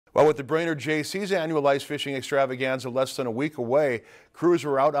Well, with the Brainerd Jaycees annual ice fishing extravaganza less than a week away, crews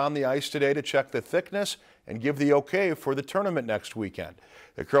were out on the ice today to check the thickness and give the okay for the tournament next weekend.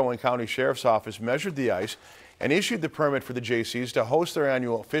 The Crow Wing County Sheriff's Office measured the ice and issued the permit for the Jaycees to host their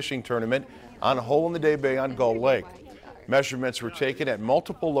annual fishing tournament on Hole-in-the-Day Bay on Gull Lake. Measurements were taken at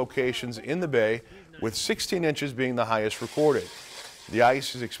multiple locations in the bay, with 16 inches being the highest recorded. The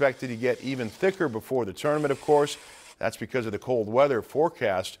ice is expected to get even thicker before the tournament, of course. That's because of the cold weather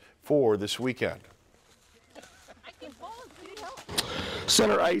forecast for this weekend.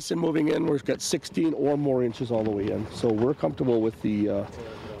 Center ice and moving in, we've got 16 or more inches all the way in. So we're comfortable with the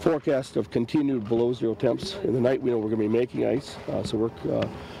forecast of continued below zero temps. In the night, we know we're going to be making ice. So we're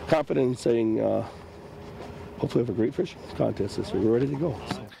confident in saying hopefully have a great fishing contest this year. We're ready to go.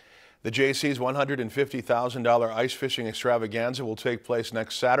 The Jaycees $150,000 ice fishing extravaganza will take place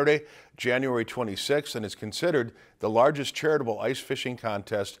next Saturday, January 26th, and is considered the largest charitable ice fishing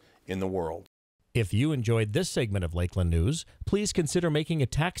contest in the world. If you enjoyed this segment of Lakeland News, please consider making a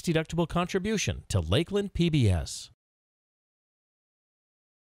tax-deductible contribution to Lakeland PBS.